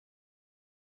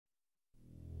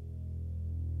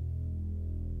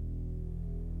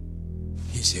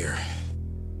He's here.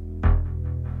 I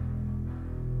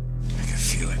can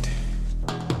feel it.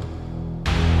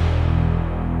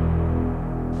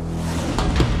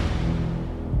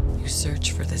 You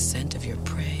search for the scent of your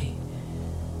prey,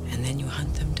 and then you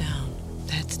hunt them down.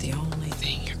 That's the only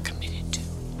thing you're committed to.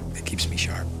 It keeps me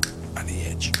sharp, on the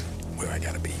edge, where I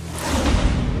gotta be.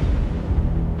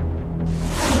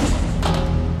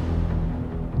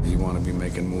 You want to be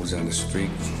making moves on the street,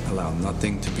 allow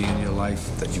nothing to be in your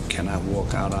life that you cannot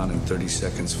walk out on in 30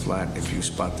 seconds flat if you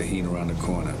spot the heat around the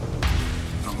corner.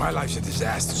 No, my life's a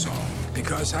disaster zone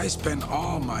because I spend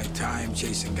all my time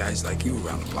chasing guys like you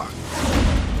around the block.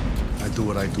 I do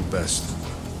what I do best.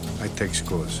 I take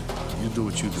scores. You do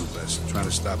what you do best, trying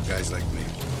to stop guys like me.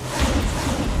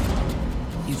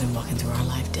 You've been walking through our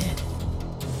life dead.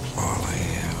 All I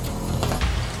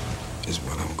am is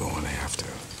what I'm going after.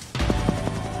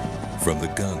 From The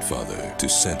Godfather to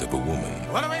Scent of a Woman.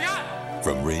 What do we got?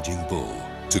 From Raging Bull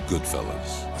to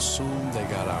Goodfellas. Assume they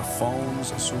got our phones,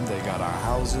 assume they got our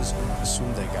houses,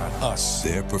 assume they got us.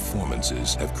 Their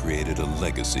performances have created a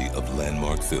legacy of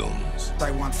landmark films.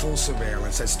 I want full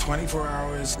surveillance. That's 24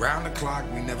 hours, round the clock.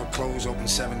 We never close, open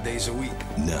 7 days a week.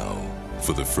 Now,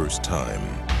 for the first time,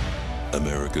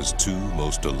 America's two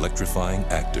most electrifying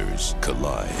actors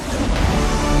collide.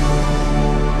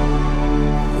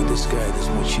 With this guy, there's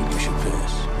one sheep you should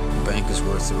pass. The bank is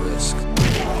worth the risk.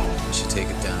 You should take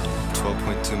it down.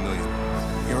 12.2 million.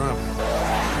 You're up.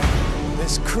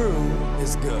 This crew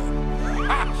is good.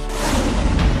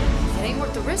 It ain't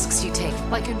worth the risks you take.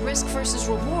 Like in risk versus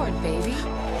reward, baby.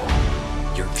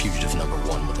 You're fugitive number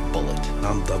one with a bullet.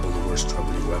 I'm double the worst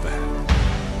trouble you ever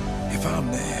had. If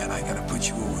I'm there and I gotta put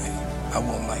you away, I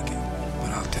won't like it.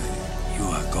 But I'll tell you,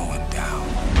 you are going down.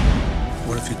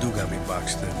 What if you do got me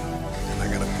boxed in, and I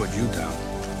gotta put you down?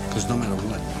 Because no matter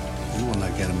what, you will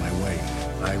not get in my way.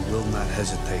 I will not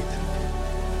hesitate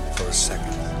for a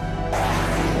second.